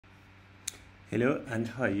Hello and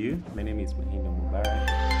how are you? My name is Mahindo Mubarak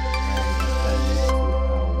and welcome to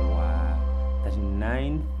our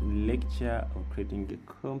 39th lecture of creating a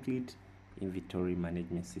complete inventory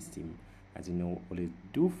management system. As you know, always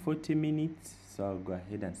do 40 minutes, so I'll go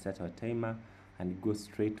ahead and start our timer and go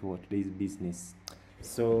straight to today's business.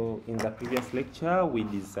 So in the previous lecture, we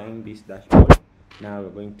designed this dashboard. Now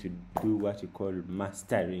we're going to do what we call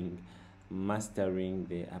mastering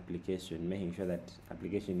the application, making sure that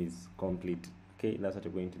application is complete. Okay, that's what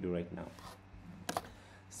we're going to do right now.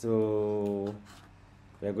 So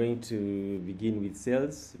we're going to begin with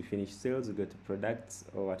sales. We finish sales, we go to products,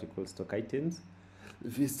 or what we call stock items.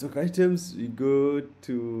 If it's stock items, we go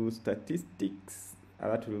to statistics.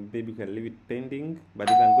 That will maybe we can leave it pending, but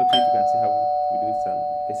you can go to it, you can see how we do some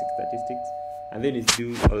basic statistics, and then it's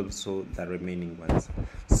do also the remaining ones.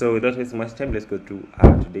 So without wasting much time, let's go to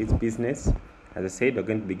today's business. As I said, we're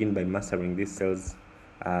going to begin by mastering this sales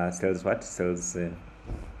records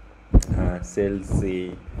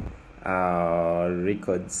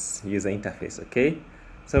user interface. Okay,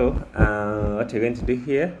 so what we're going to do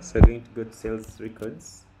here, so we're going to go to sales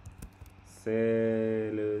records, stock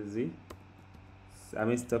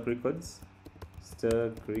records.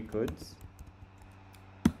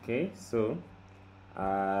 Okay, so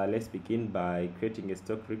let's begin by creating a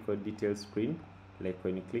stock record details screen. Like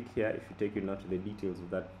when you click here, if you take you now to the details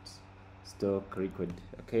of that stock record.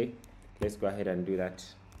 Okay, let's go ahead and do that.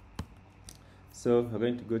 So we're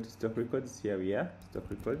going to go to stock records. Here we are, stock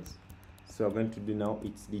records. So we're going to do now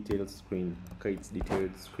its details screen. Okay, it's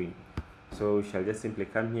detailed screen. So we shall just simply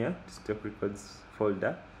come here to stock records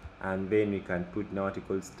folder, and then we can put now what we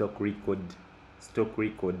call stock record.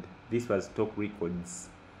 This was stock records.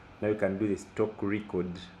 Now we can do the stock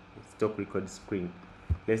record screen.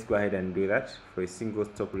 Let's go ahead and do that for a single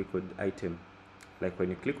stock record item. Like when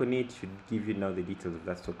you click on it, it should give you now the details of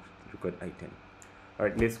that stock record item. All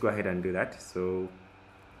right, let's go ahead and do that. So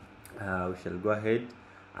we shall go ahead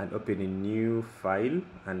and open a new file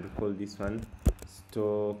and call this one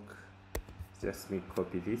stock. Just me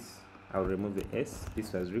copy this. I'll remove the S.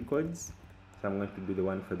 This was records, so I'm going to do the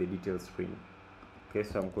one for the details screen. Okay,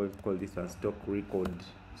 so I'm going to call this one stock record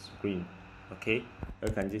screen. Okay,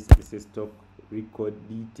 you can just say stock record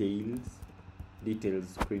details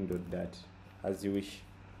screen.dat as you wish.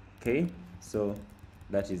 Okay, so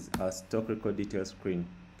that is our stock record details screen.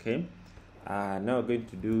 Okay, now we're going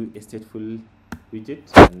to do a stateful widget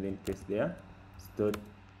and then paste there stock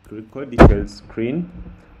record details screen,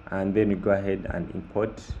 and then we go ahead and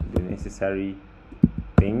import the necessary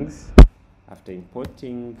things. After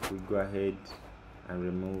importing, we go ahead and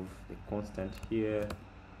remove the constant here,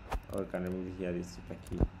 or we can remove here this super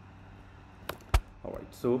key.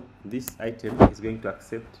 Alright, so this item is going to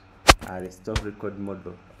accept the stock record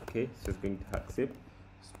model. Okay, so it's going to accept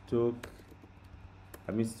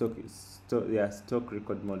stock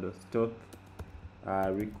record model, stock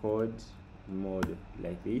record mode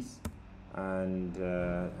like this, and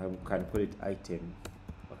I can call it item.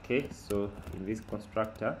 Okay, so in this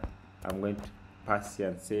constructor, I'm going to pass here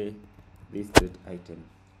and say this dot item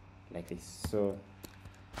like this. So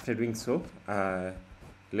after doing so,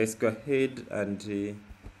 let's go ahead and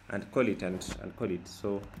call it and call it.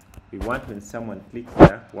 So we want when someone clicks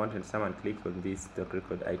here, on this stock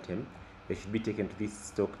record item, they should be taken to this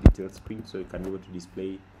stock details screen, so you can be able to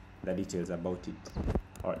display the details about it.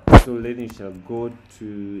 All right, so then we shall go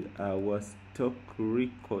to our stock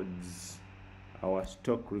records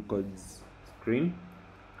screen,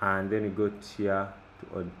 and then we go here to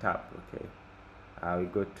on top. Okay, we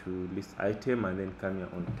go to list item and then come here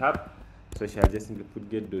on top. So shall just simply put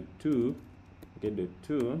get.to, and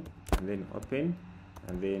then open,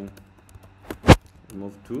 and then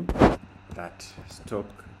move to that stock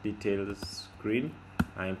details screen.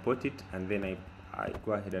 I import it, and then I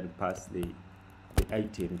go ahead and pass the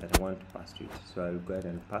item that I want to pass to it. So I'll go ahead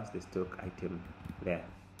and pass the stock item there.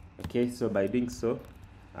 Okay, so by doing so,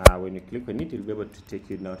 when you click on it, you'll be able to take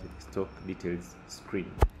you now to the stock details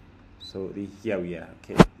screen. So here we are.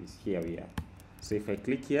 Okay, here we are. So if I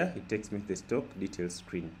click here, it takes me to the stock details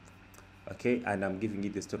screen. Okay, and I'm giving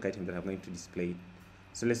it the stock item that I'm going to display.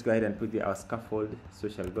 So let's go ahead and put our scaffold. So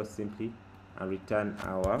shall go simply and return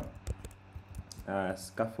our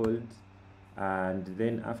scaffold, and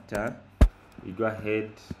then after we go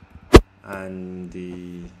ahead and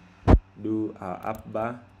do our up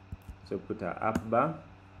bar. So put our up bar.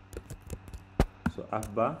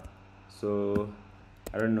 So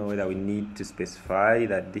I don't know whether we need to specify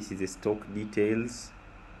that this is a stock details,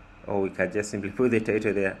 or we can just simply put the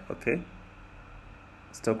title there. Okay,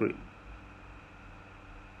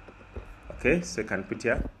 okay, so you can put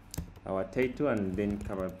here our title and then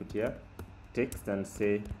come and put here text and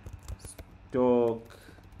say stock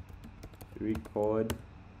record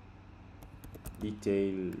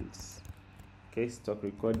details. Okay, stock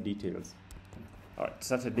record details. All right,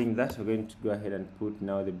 started doing that. We're going to go ahead and put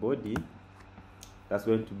now the body that's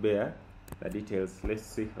going to bear the details. Let's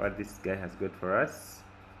see what this guy has got for us.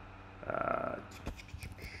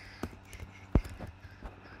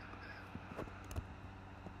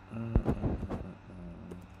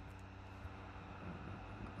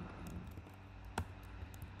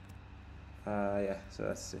 Yeah, so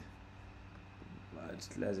that's it. But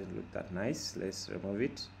it doesn't look that nice. Let's remove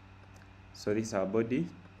it. So this is our body.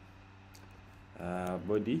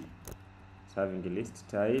 Body is having a list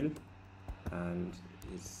tile and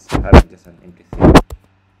it's having just an empty thing.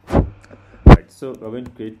 Right, so we're going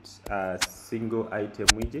to create a single item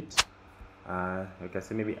widget. Like I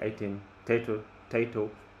say, maybe item title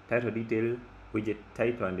detail widget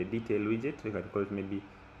title and a detail widget. We can call it maybe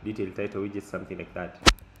detail title widget, something like that.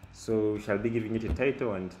 So we shall be giving it a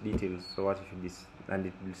title and details. So what it should be, and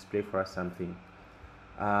it will display for us something.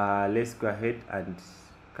 Let's go ahead and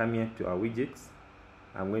come here to our widgets.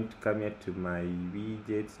 I'm going to come here to my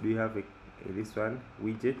widgets. Do you have this one,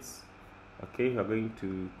 widgets? Okay, we're going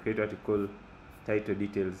to create what we call title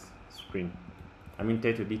details screen. I mean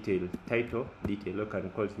title detail. You can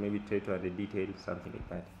call it maybe title and a detail, something like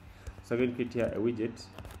that. So I'm going to create here a widget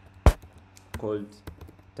called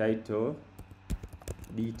title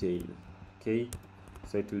detail. Okay,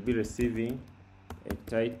 so it will be receiving a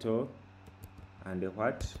title and a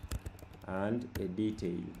what and a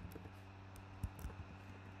detail.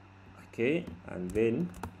 Okay, and then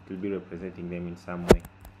it will be representing them in some way.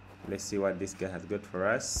 Let's see what this guy has got for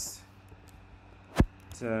us.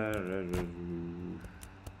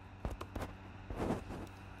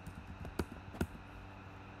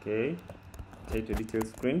 Okay, title detail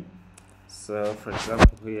screen. So for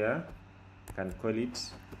example here I can call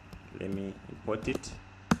it, let me import it,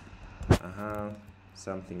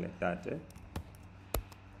 something like that.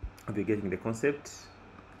 I'll be getting the concept.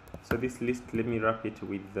 So this list, let me wrap it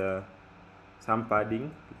with some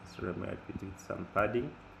padding. Let's wrap it with some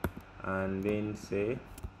padding, and then say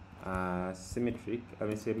symmetric. I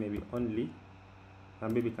mean, say maybe only,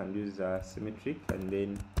 and maybe can use symmetric, and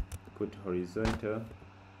then put horizontal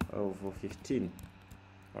over 15,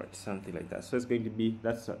 or something like that. So it's going to be,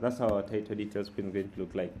 that's how our title details screen is going to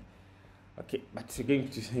look like. Okay, but we're going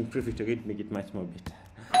to improve it. We're going to make it much more better.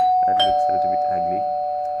 That looks a little bit ugly.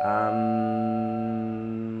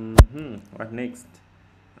 What next?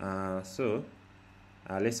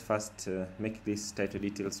 Let's first make this title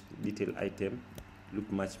detail item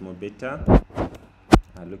look much more better.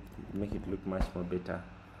 Make it look much more better.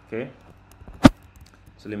 Okay,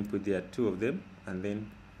 so let me put there 2 of them, and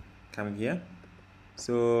then come here.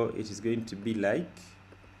 So it is going to be like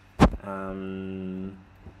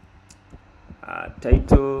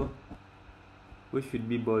title, which should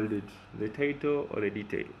be bolded, the title or the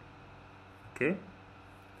detail. Okay,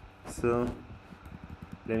 so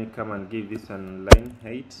let me come and give this one line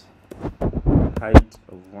height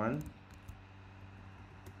of 1,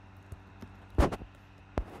 so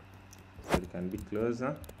it can be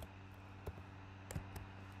closer.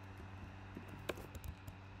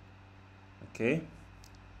 Okay,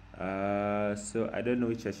 so I don't know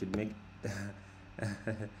which I should make.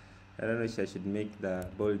 I don't know if I should make the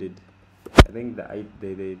bolded. I think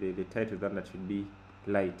the title one that should be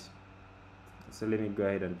light. So let me go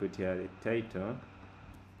ahead and put here the title,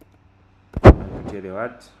 and put here the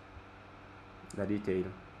what? The detail.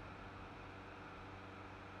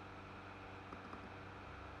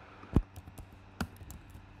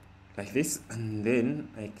 Like this, and then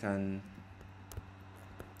I can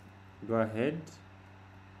go ahead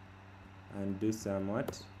and do some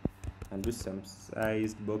what? And do some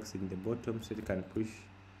sized box in the bottom, so you can push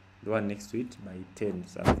the one next to it by 10,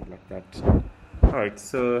 something like that. Alright,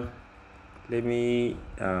 so let me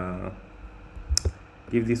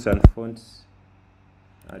give this one font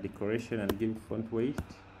decoration and give font weight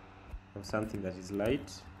of something that is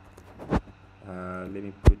light. Let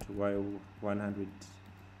me put 100,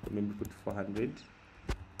 maybe put 400,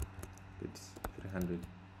 put 300.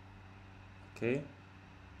 Okay,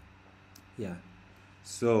 yeah,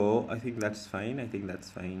 so I think that's fine.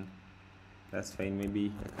 That's fine.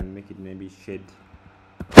 Maybe I can make it maybe shade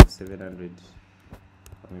of 700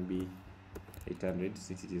 or maybe 800,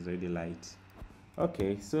 since it is already light.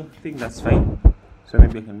 Okay, so I think that's fine. So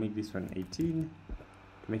maybe I can make this one 18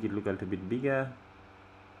 to make it look a little bit bigger.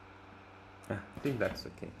 I think that's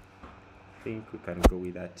okay. I think we can go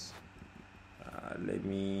with that. Let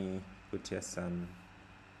me put here some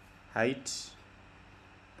height.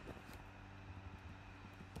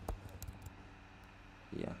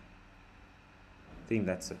 Yeah, I think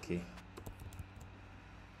that's okay.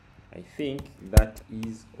 I think that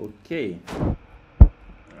is okay.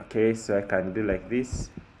 Okay, so I can do like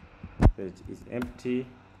this. So it is empty.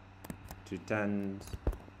 It returns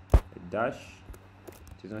a dash.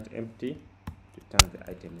 It is not empty. It returns the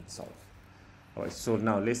item itself. Alright, so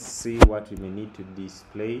now let's see what we may need to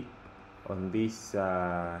display on this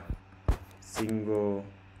single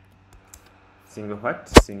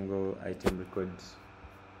item record.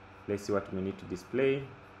 Let's see what we need to display.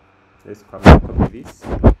 Let's copy this,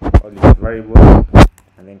 all these variables,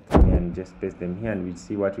 and then come here and just paste them here, and we'll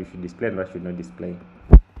see what we should display and what should not display.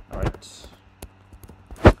 Alright,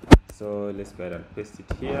 so let's go ahead and paste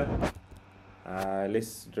it here.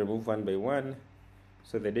 Let's remove one by one.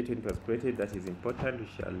 So the date when it was created, that is important. We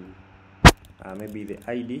shall maybe the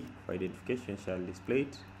ID for identification shall display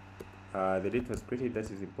it. The date was created, that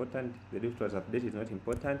is important. The date was updated is not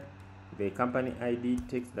important. The company ID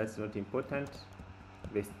text, that's not important.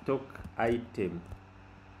 The stock item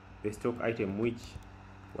which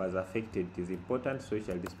was affected is important, so we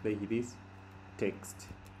shall display this text.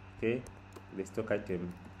 Okay, the stock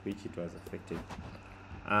item which it was affected.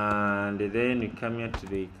 And then we come here to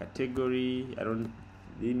the category.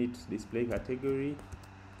 Do you need to display category?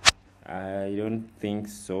 I don't think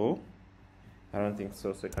so.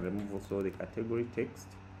 So I can remove also the category text.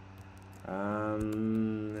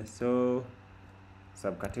 So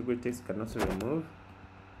subcategory text can also remove.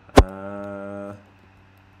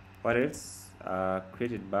 What else?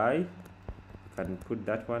 Created by, you can put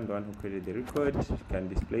that one, the one who created the record. You can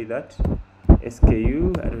display that.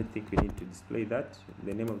 SKU, I don't think we need to display that.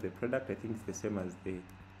 The name of the product, I think it's the same as the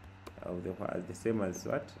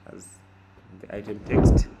item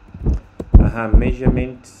text.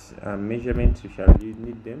 Measurement, you shall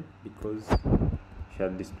need them because you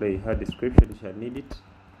shall display her description. You shall need it.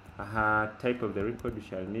 Type of the record, you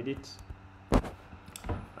shall need it.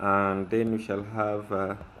 And then we shall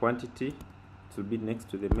have quantity to be next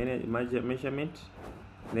to the measurement.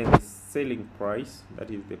 Then the selling price, that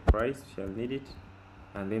is the price, you shall need it.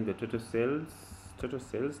 And then the total sales.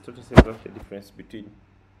 What's the difference between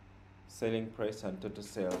selling price and total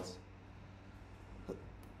sales?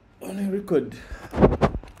 On a record,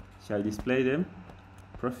 shall display them.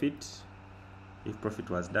 Profit, if profit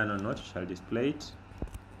was done or not, shall display it.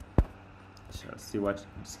 Shall see what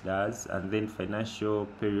it does. And then financial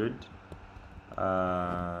period,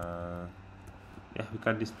 yeah, we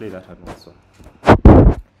can display that one also.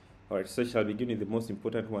 Alright, so shall begin with the most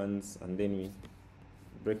important ones, and then we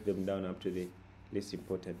break them down up to the least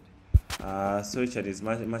important. So which one is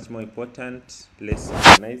much more important? Let's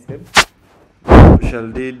organize them. We shall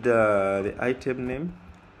need the item name.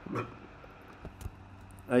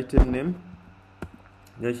 Then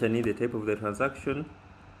we shall need the type of the transaction.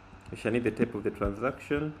 We shall need the type of the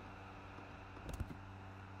transaction.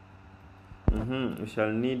 We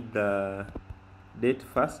shall need the date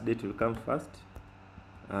first. Date will come first,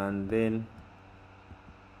 and then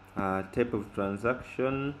type of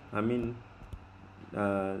transaction.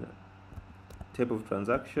 Type of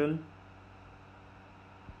transaction.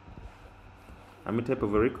 Type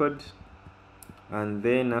of a record, and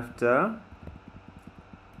then after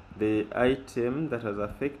the item that was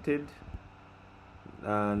affected,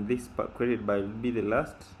 and this created by will be the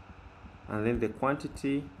last, and then the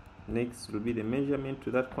quantity next will be the measurement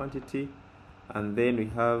to that quantity, and then we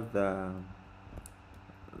have the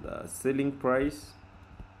selling price,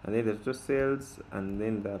 and then the total sales, and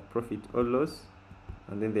then the profit or loss,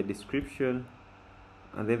 and then the description,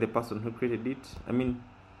 and then the person who created it,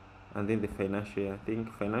 and then the financial,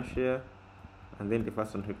 and then the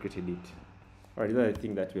person who created it. Alright, these are the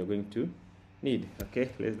things that we are going to need. Okay,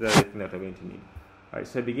 let's do the thing that we're going to need. Alright,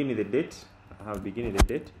 so begin with the date. I have begin with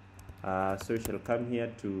the date. So we shall come here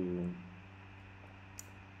to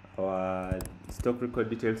our stock record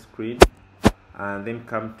details screen, and then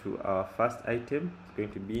come to our first item. It's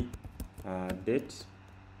going to be date.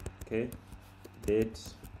 Okay, date,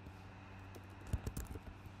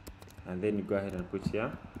 and then you go ahead and put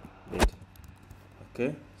here date.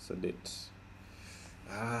 Okay, so date.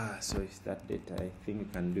 So it's that date. I think we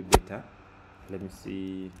can do better. Let me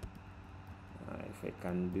see if I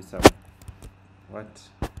can do some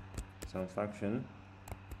function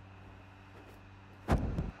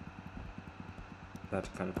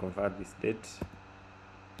that can convert this date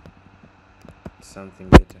to something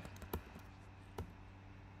better.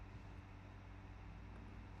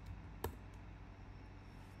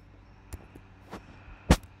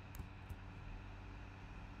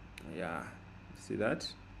 Yeah, see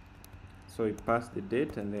that? So we pass the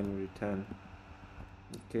date and then we return.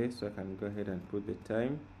 Okay, so I can go ahead and put the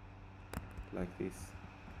time like this.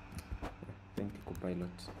 Thank you, Copilot.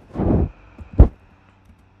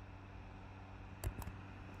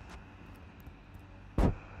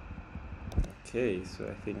 Okay, so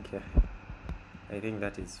I think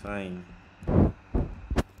that is fine.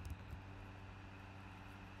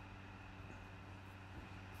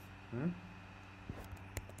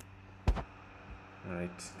 Alright,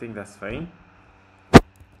 I think that's fine.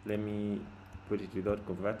 Let me put it without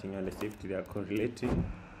converting and see if they are correlating.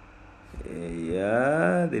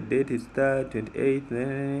 Yeah, the date is that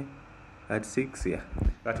 28th at 6. Yeah,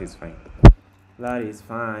 that is fine. That is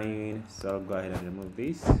fine. So I'll go ahead and remove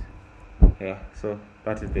this. Yeah, so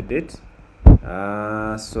that is the date.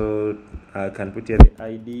 So I can put here the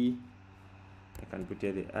ID.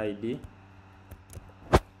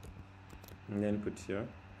 And then put here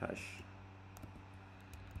hash.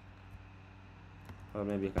 Or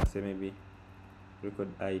maybe I can say maybe record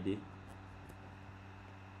ID.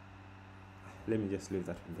 Let me just leave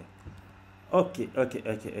that one there. Okay.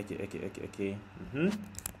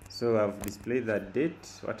 So I've displayed that date.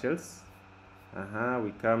 What else?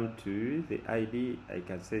 We come to the ID. I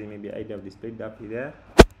can say maybe ID I've displayed up there,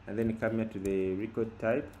 and then we come here to the record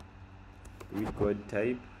type.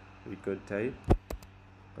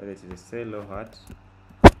 Whether it is a cell or what.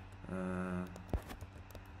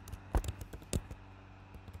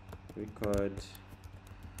 Record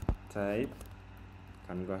type.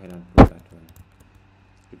 Can go ahead and put that one.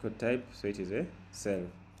 Record type, so it is a cell.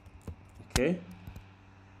 Okay,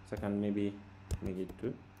 so I can maybe make it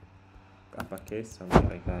to uppercase, something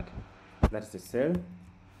like that. That's the cell.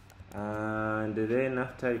 And then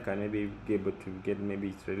after, you can maybe be able to get maybe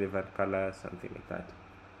its relevant color, something like that.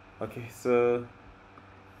 Okay, so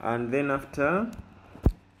and then after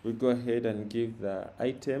we go ahead and give the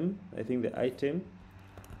item. I think the item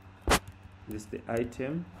is the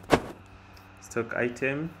item, stock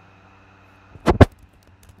item.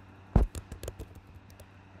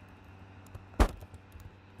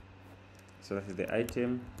 So that is the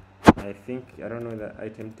item. I don't know the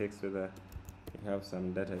item text, whether you have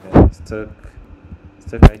some data there.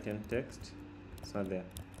 Stock item text. It's not there.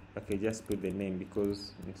 Okay, just put the name,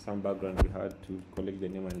 because in some background we had to collect the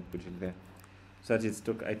name and put it there. So that is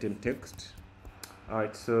stock item text.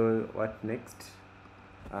 Alright, so what next?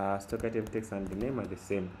 Stock item text and the name are the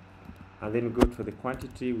same. And then go for the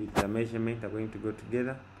quantity with the measurement are going to go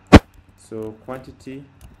together. So quantity is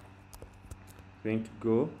going to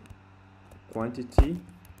go quantity,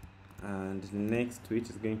 and next to it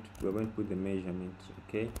is we're going to put the measurement.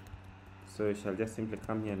 Okay, so we shall just simply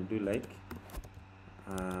come here and do like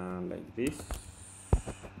this,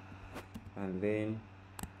 and then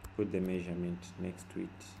put the measurement next to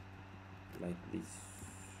it like this.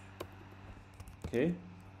 Okay,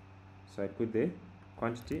 so I put the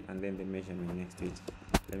quantity and then the measurement next to it.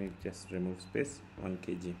 Let me just remove space, 1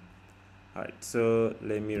 kg. Alright, so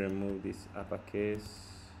let me remove this uppercase.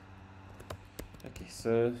 Okay,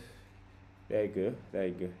 so there we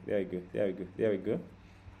go.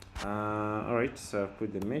 Alright, so I've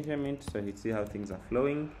put the measurement, so you see how things are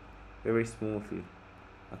flowing very smoothly.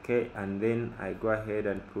 Okay, and then I go ahead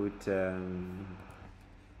and put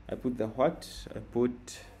I put the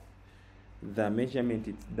measurement.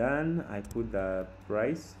 It's done. I put the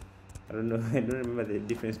price. I don't know. I don't remember the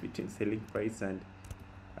difference between selling price and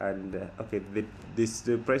okay,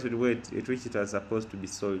 the price at which it was supposed to be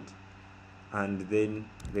sold, and then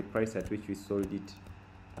the price at which we sold it,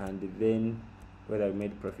 and then whether we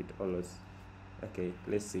made profit or loss. Okay,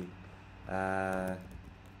 let's see.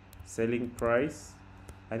 Selling price,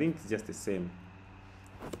 I think it's just the same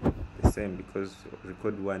because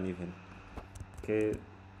record 1 even. Okay,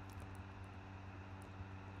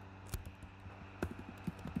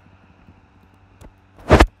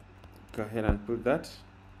 go ahead and put that.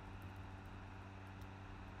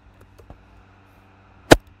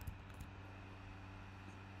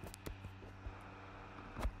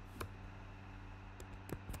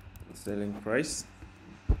 Selling price.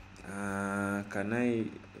 Can I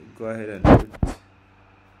go ahead and put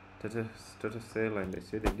total sale and I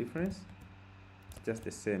see the difference? It's just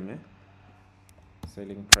the same,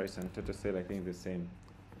 selling price and total sale, I think the same.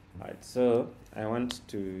 Alright, so I want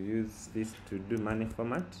to use this to do money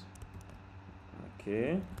format.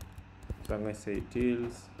 Okay, so I'm going to say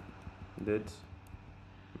utils dot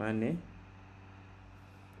money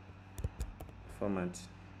format.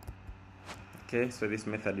 Okay, so this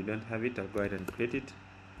method you don't have it, I'll go ahead and create it.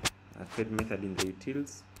 I'll create method in the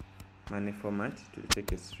utils money format to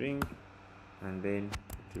take a string, and then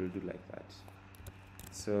it will do like that.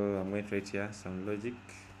 So I'm going to write here some logic.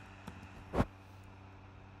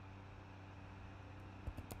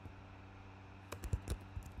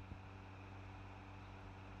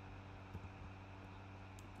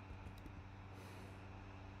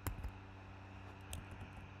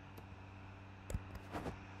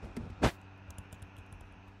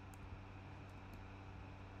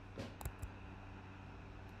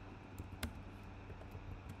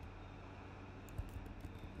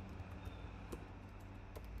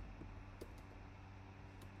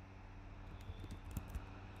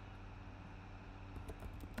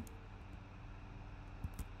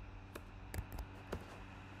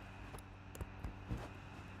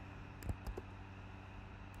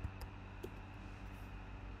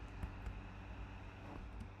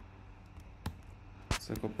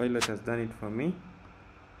 So Copilot has done it for me.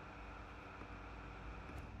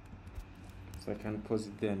 So I can pause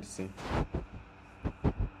it there and see.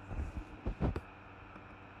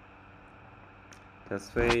 It has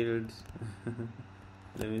failed.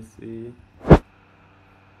 Let me see.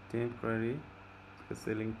 Temporary, the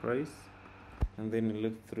selling price. And then you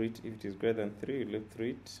look through it. If it is greater than 3, you look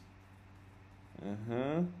through it.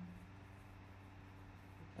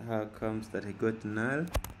 How comes that I got null?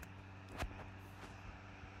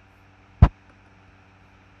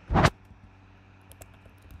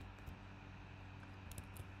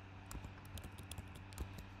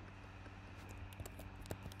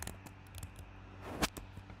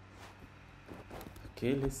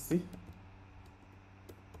 Okay, let's see.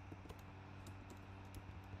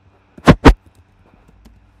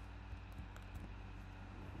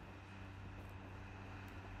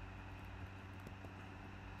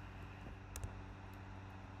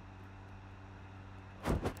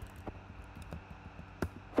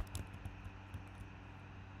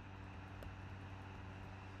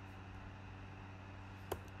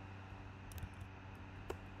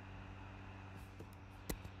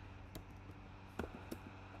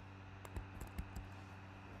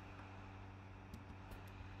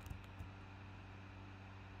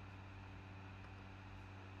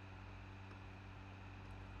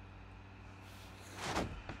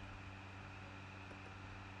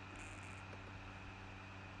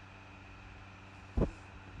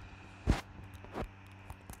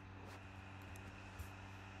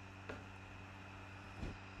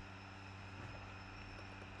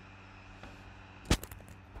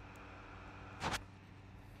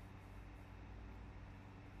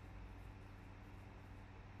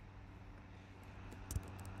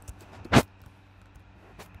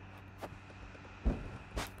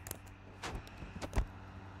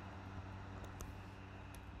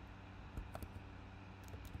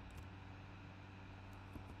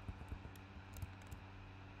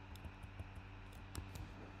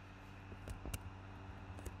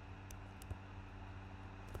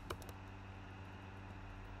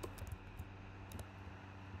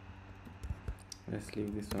 Let's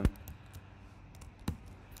leave this one.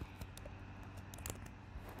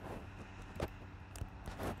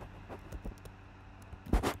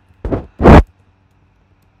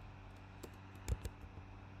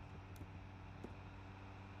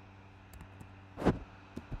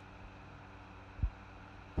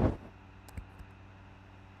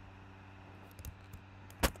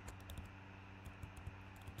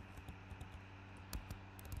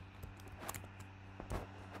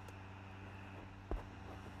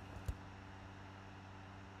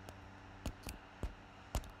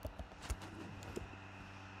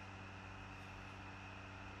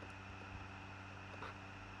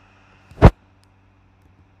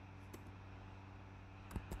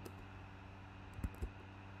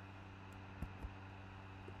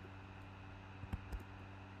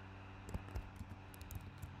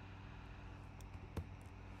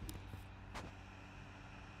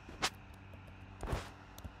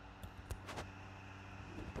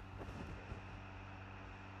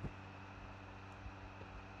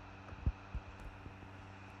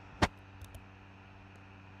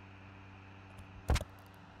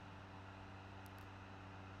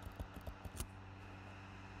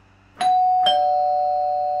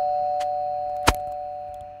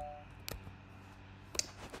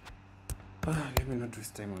 Let me not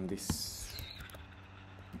waste time on this.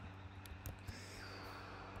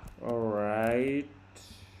 All right.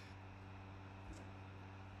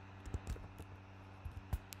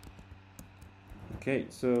 Okay,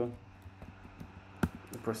 so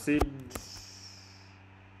proceed.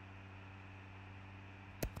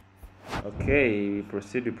 Okay, we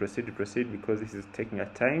proceed because this is taking a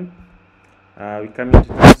time. We come into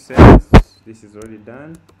the sales. This is already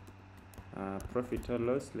done. Profit or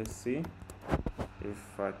loss. Let's see if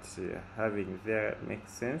what having there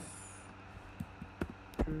makes sense.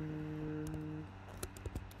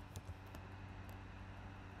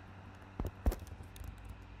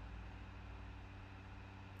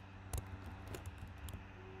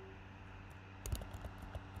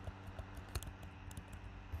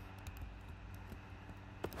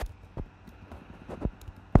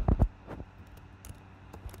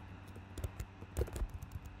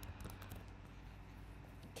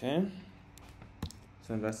 Okay,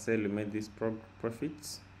 so in that sale we made these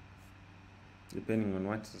profits depending on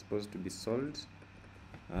what is supposed to be sold.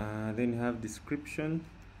 Then you have description.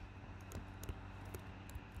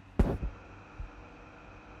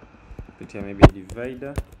 Put here maybe a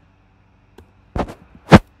divider, and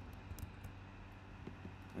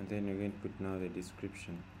then you're going to put now the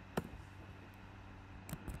description.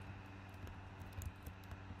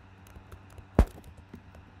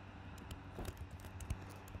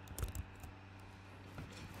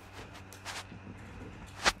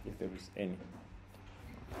 there is any.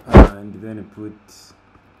 And then put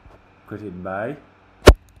created by.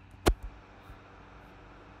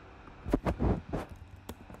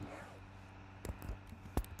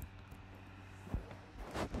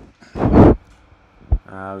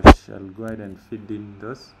 We shall go ahead and feed in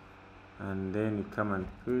those, and then you come and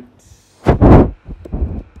put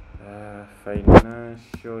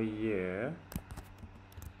financial year,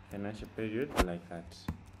 financial period, like that.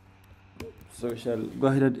 So we shall go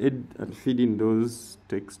ahead and add and feed in those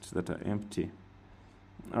texts that are empty.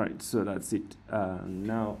 Alright, so that's it.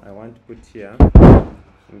 Now I want to put here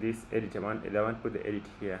in this edit, I want to put the edit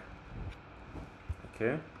here.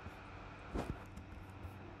 Okay.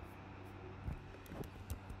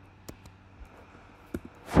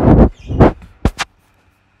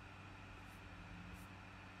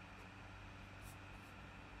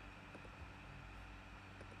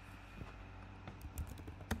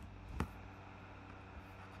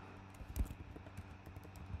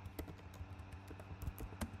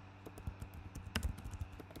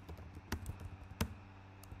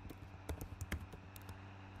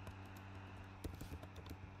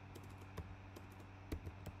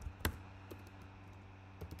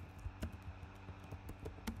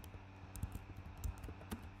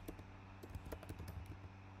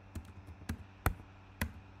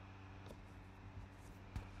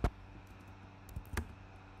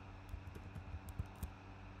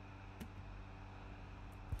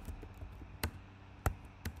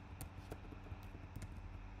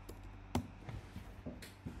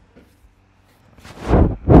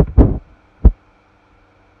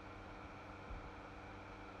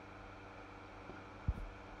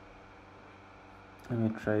 Let me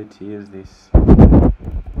try to use this.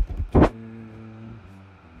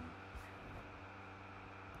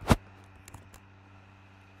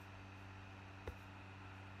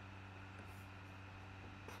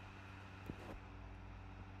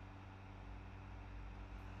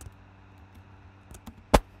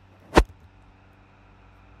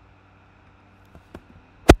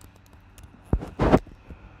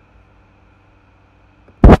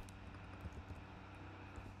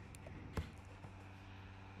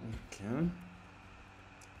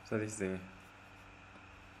 So this is the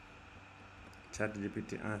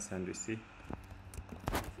ChatGPT answer, and we see it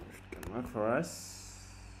can work for us.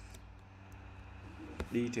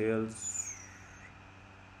 Details,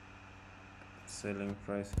 selling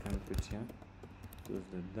price can put here. Close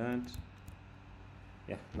that.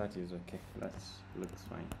 Yeah, that is okay. That looks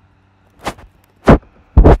fine. Yeah,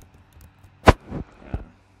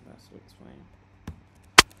 that looks fine.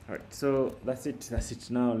 Alright, so that's it.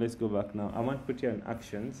 Now let's go back. Now I want to put here an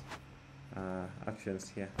actions. Actions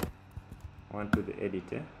here. I want to put the edit.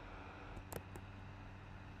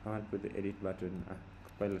 I want to put the edit button.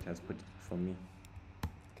 Copilot has put it for me.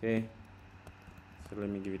 Okay. So let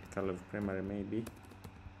me give it color of primary maybe.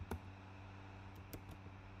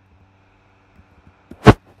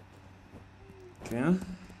 Okay.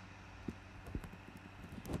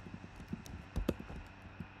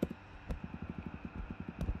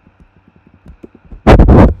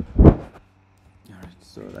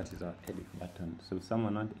 So that is our edit button. So if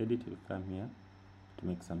someone wants to edit, will come here to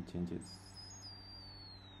make some changes.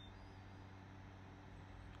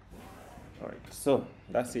 Alright, so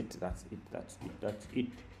that's it.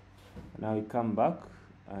 Now we come back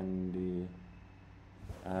and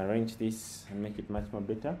arrange this and make it much more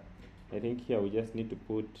better. I think here we just need to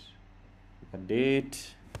put the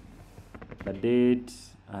date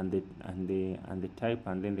and the type,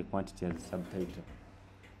 and then the quantity as subtitle.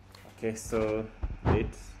 Okay, so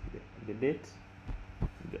the date,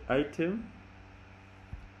 the item,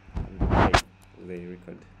 and the type of the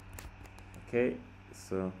record. Okay,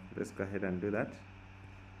 so let's go ahead and do that.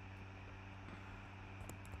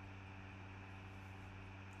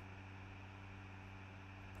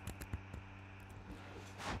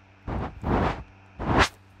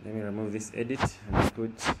 Let me remove this edit and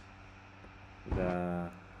put the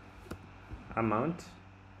amount.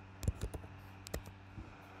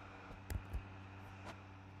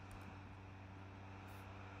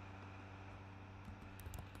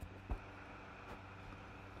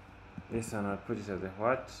 This one I'll put it as a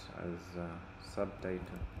what? As a subtitle.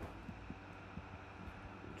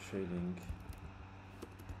 Trading.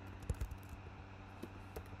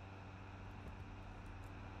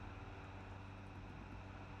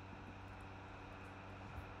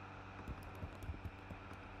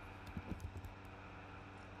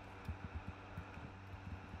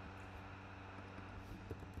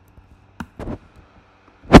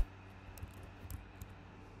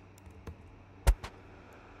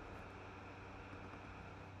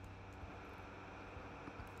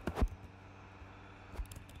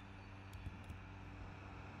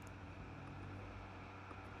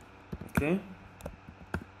 Okay,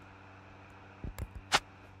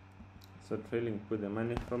 so trailing, put the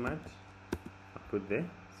money format, put the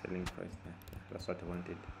selling price there. That's what I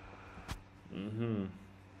wanted.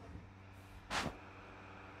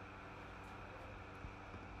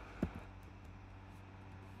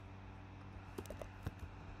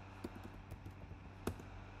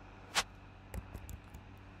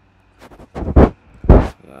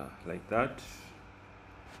 Yeah, like that.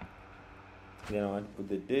 Then I want to put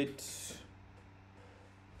the date.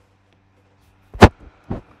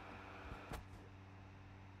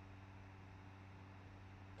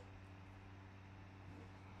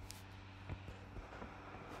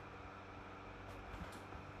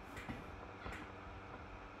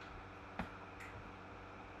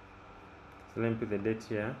 So let me put the date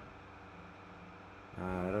here. I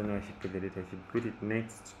don't know if I should put the date. I should put it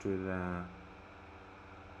next to the.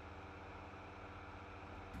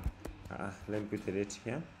 Let me put the date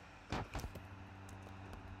here.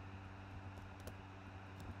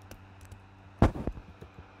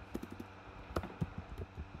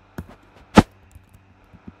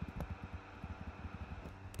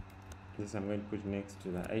 This I'm going to put next to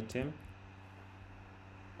the item.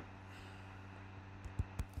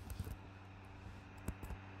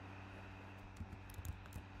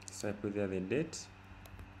 So I put there the date.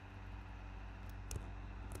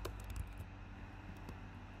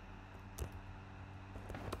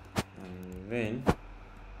 And then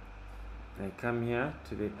I come here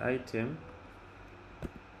to the item.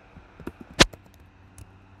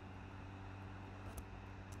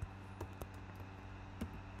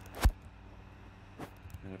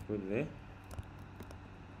 And I put there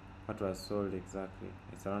what was sold exactly.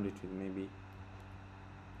 I surround it with maybe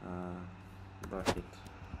bracket.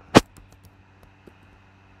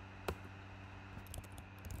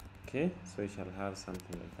 Okay, so we shall have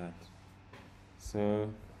something like that. So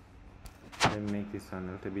let me make this one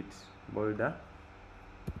a little bit bolder.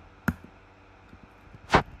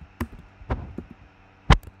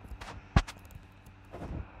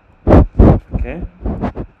 Okay,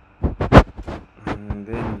 and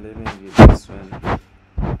then let me give this one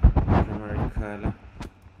primary color.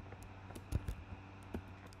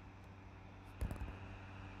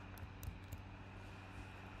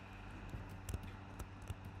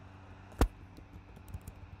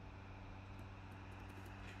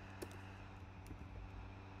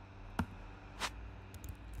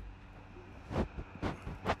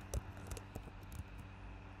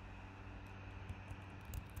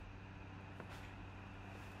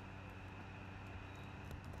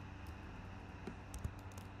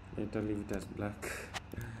 I'll leave it as black.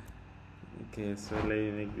 Okay, so let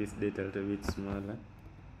me make this data a little bit smaller.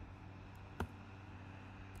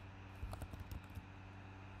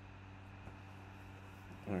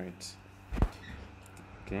 Alright.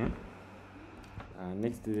 Okay.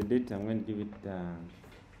 Next to the date, I'm going to give it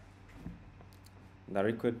the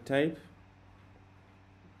record type.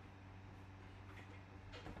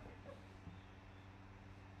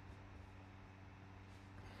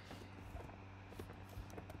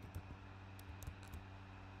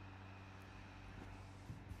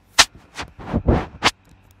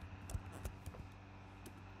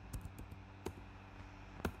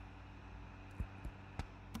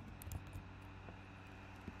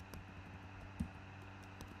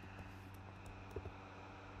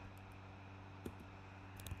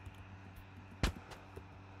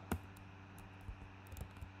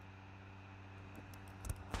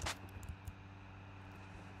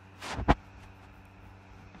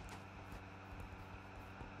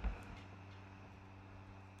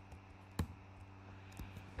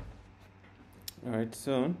 Alright,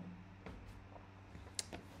 so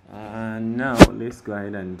now let's go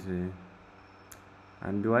ahead and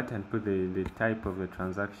do what and put the type of the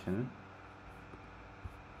transaction.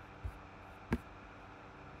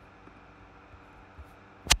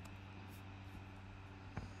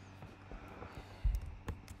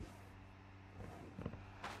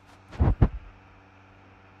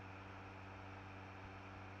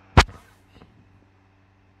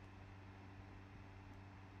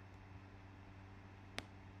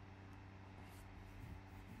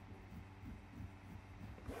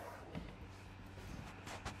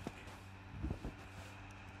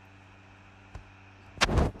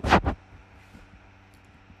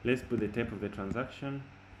 Let's put the type of the transaction.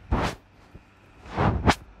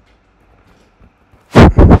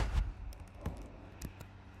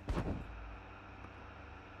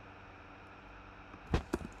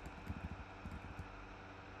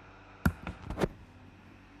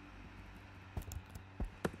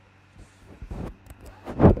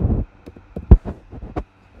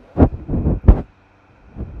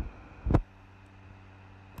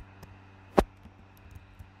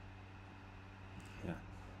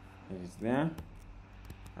 It is there.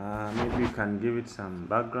 Maybe you can give it some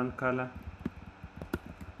background color.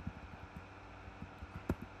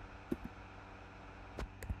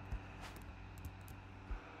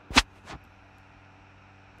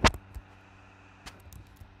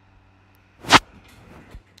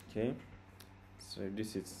 Okay, so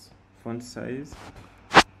this is font size,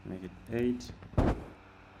 make it 8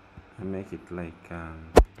 and make it like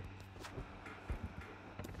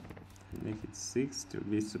make it 6 to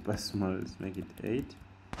be super small. Let's make it 8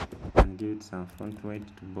 and give it some font weight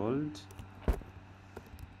to bold.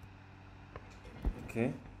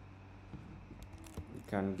 Okay, you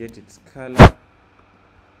can get its color.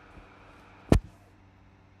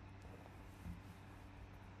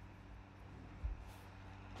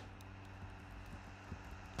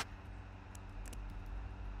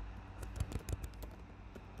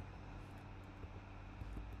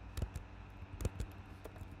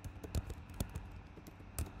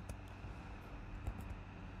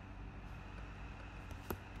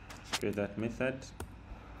 Create that method.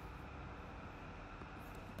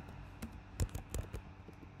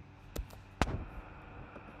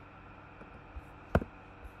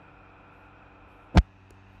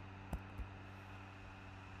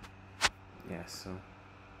 Yeah, so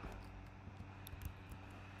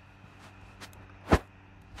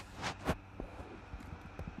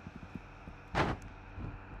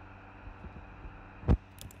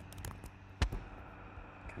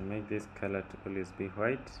can make this color to always be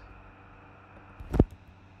white.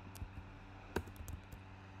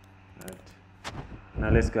 Now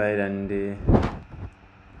let's go ahead and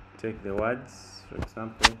take the words. For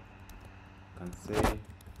example, you can say,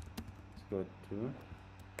 let's go to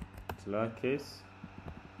lowercase.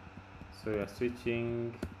 So we are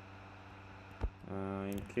switching,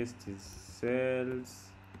 in case it is cells,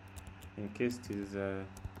 in case it is a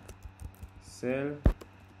cell,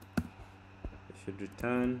 it should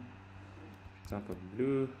return, for example,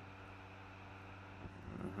 blue.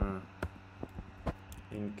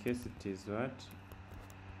 In case it is what?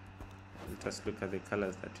 Let us look at the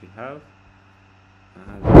colors that we have.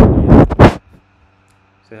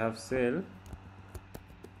 So you have cell,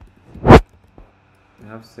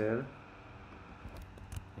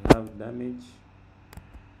 you have damage,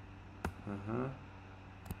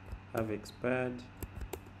 have expired,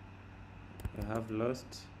 you have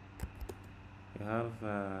lost, you have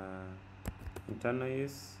internal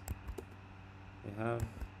use, you have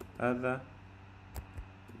other,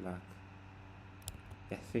 black.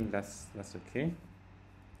 I think that's okay.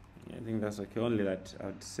 I think that's okay, only that I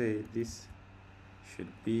would say this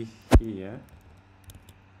should be here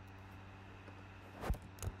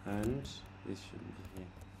and this should be here.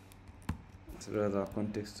 So those are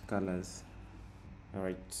context colors.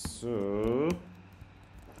 Alright, so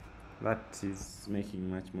that is making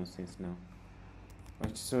much more sense now.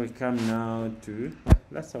 Right, so we come now to,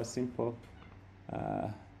 that's how simple,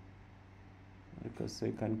 because so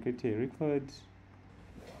you can create a record.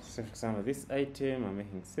 So for example, this item I'm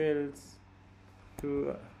making sales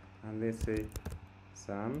to, and let's say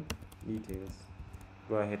some details.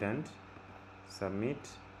 Go ahead and submit.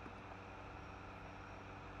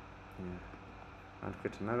 And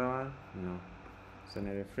create another one. No. So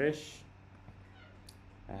now refresh.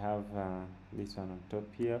 I have this one on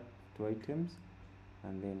top here, 2 items,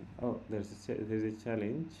 and then there's a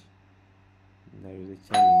challenge. There is a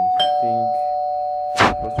challenge. I think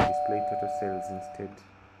I'm supposed to display total sales instead,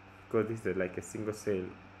 because this is like a single sale.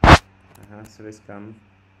 So let's come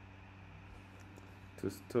to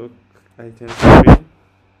stock item screen.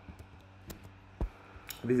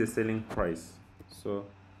 This is selling price. So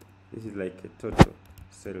this is like a total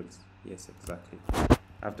sales. Yes, exactly.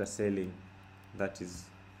 After selling, that is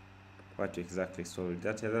what you exactly sold.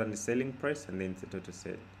 That is the selling price, and then the total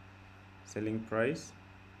sale. Selling price,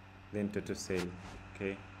 then total sale.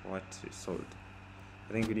 Okay, what is sold.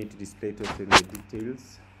 I think we need to display total the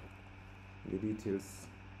details.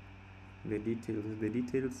 The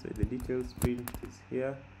details print is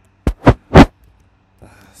here.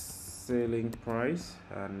 Selling price,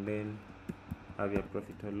 and then have your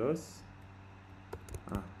profit or loss.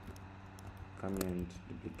 Come here and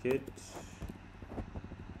duplicate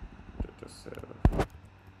total sale.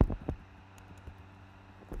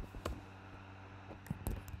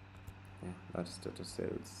 Yeah, that's total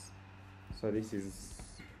sales. So this is,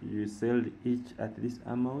 you sold each at this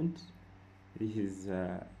amount. This is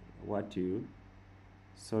what you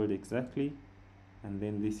sold exactly, and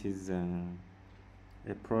then this is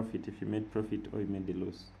a profit, if you made profit or you made a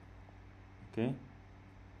loss. Okay,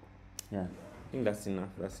 yeah, I think that's enough.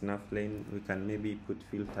 That's enough. Then we can maybe put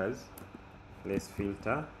filters. Let's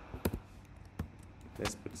filter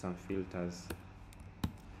let's put some filters.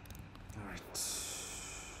 All right,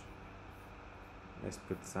 let's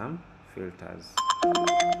put some filters.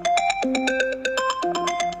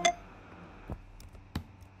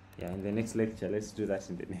 Yeah, in the next lecture, let's do that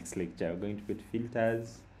in the next lecture. We're going to put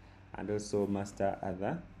filters and also master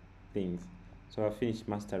other things. So I've finished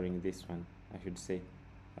mastering this one, I should say.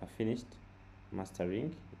 I've finished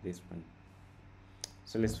mastering this one.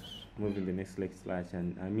 So let's move in the next lecture,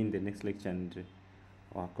 and the next lecture, and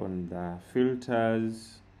work on the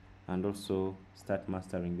filters and also start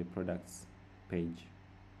mastering the products page.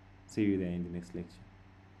 See you there in the next lecture.